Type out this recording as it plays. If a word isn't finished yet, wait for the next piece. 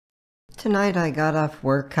Tonight I got off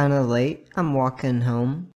work kinda late. I'm walking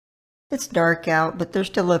home. It's dark out, but there's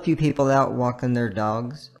still a few people out walking their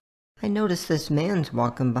dogs. I notice this man's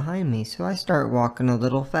walking behind me, so I start walking a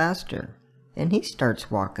little faster. And he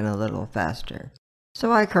starts walking a little faster.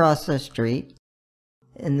 So I cross the street,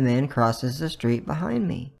 and the man crosses the street behind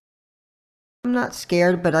me. I'm not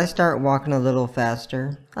scared, but I start walking a little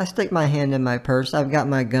faster. I stick my hand in my purse. I've got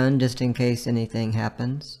my gun just in case anything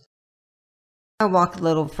happens. I walk a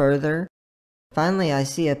little further. Finally, I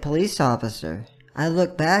see a police officer. I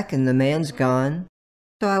look back and the man's gone.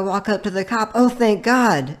 So I walk up to the cop. Oh, thank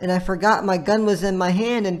God! And I forgot my gun was in my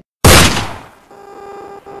hand, and